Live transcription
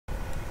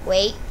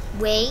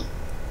Wait.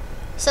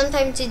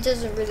 Sometimes it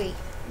doesn't really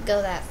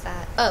go that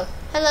fast. Oh,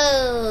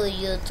 hello,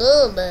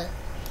 YouTube.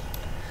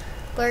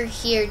 We're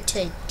here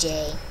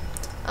today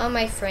on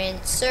my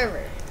friend's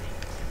server.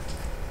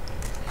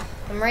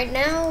 And right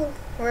now,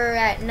 we're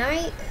at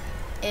night,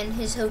 and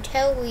his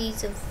hotel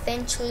he's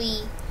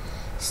eventually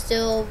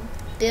still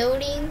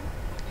building,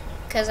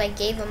 because I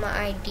gave him an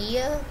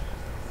idea.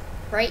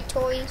 Right,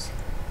 toys?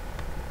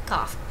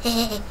 Cough.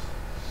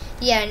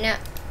 Yeah,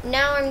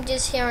 now I'm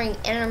just hearing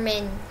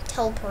Endermen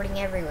teleporting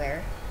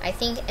everywhere. I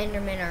think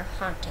Endermen are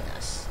haunting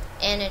us.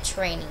 And it's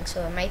raining,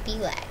 so it might be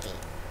laggy.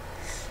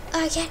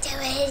 Oh, I can't do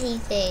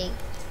anything.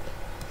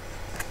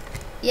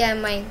 Yeah,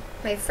 my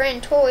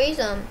friend Toys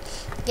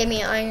gave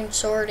me an iron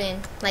sword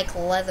and like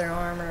leather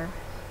armor.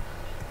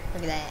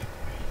 Look at that.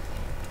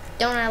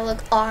 Don't I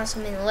look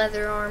awesome in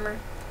leather armor?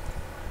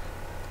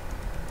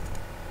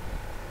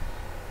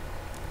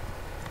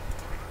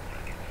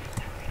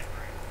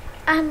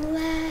 I'm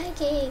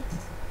lagging.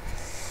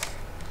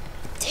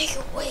 Take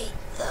away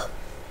the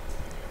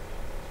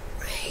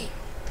rain.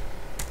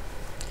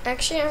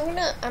 Actually,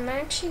 I'm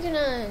actually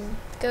gonna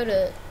go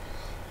to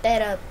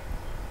bed up.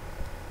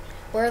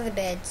 Where are the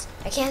beds?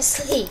 I can't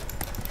sleep.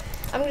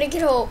 I'm gonna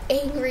get all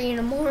angry in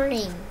the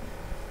morning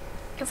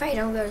if I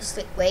don't go to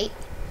sleep. Wait,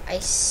 I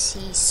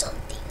see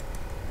something.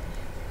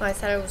 Oh, I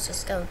thought it was a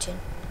skeleton,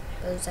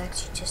 but it was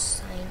actually just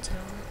signs and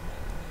all.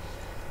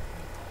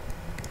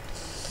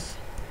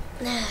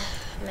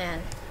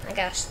 Man, I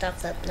got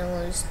stuffed up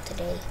nose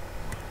today.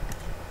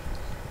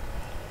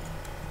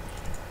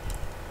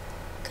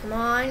 Come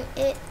on,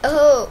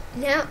 oh,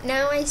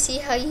 now I see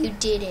how you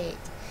did it.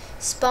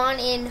 Spawn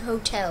in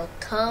hotel.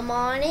 Come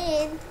on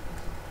in.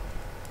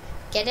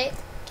 Get it?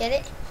 Get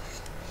it?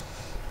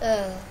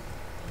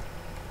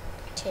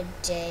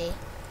 Today.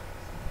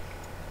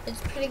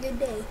 It's a pretty good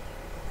day.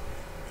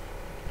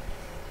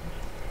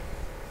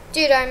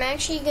 Dude, I'm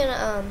actually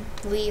gonna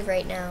leave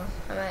right now.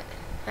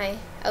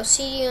 I'll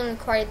see you in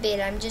quite a bit.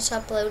 I'm just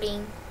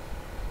uploading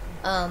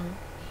one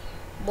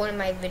of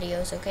my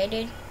videos, okay,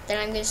 dude? Then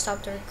I'm gonna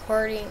stop the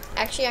recording.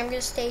 Actually, I'm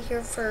gonna stay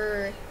here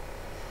for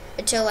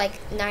until like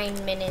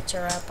 9 minutes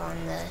are up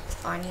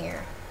on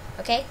here.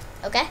 Okay?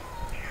 Okay?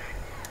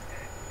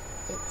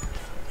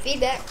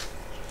 Feedback.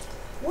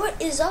 What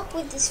is up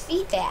with this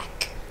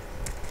feedback?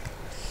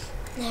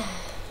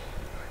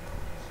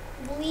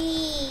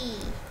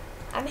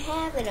 I'm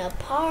having a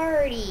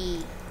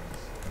party.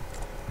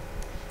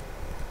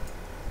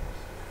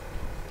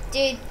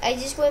 Dude, I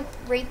just went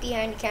right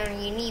behind the counter.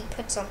 You need to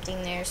put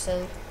something there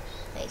so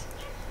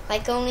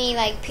like only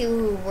like people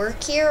who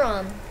work here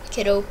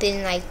could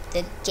open like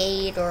the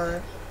gate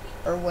or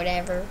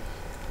whatever.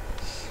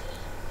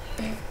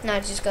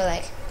 Not just go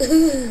like,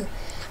 ooh,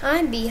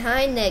 I'm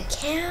behind the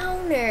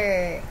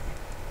counter.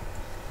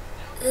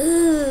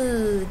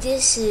 Ooh,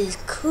 this is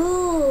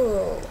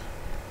cool.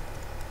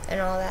 And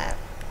all that.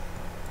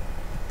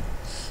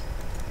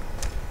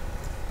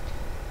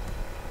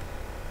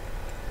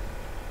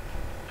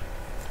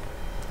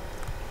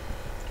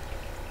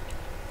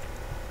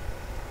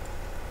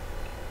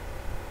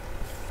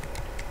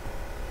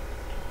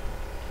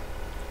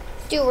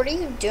 Dude, what are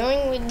you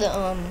doing with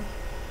the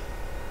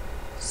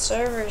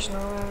servers and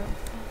all that?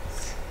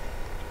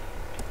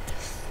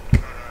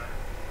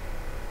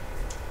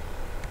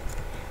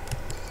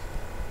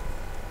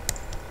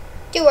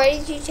 Dude, why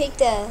did you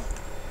take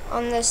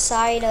on the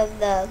side of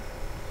the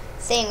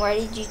thing, why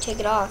did you take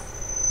it off?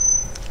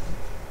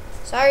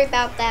 Sorry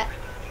about that.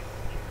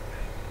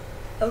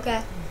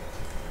 Okay.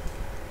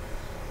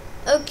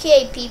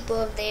 Okay, people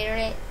of the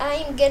internet,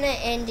 I'm gonna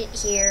end it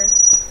here.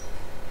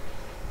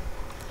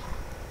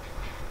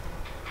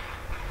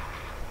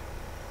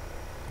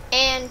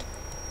 And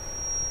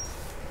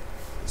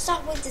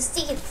stop with the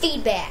stinking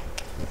feedback.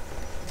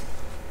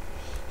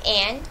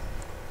 And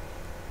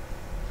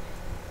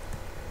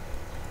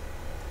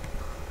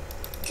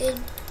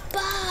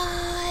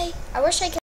goodbye. I wish I could.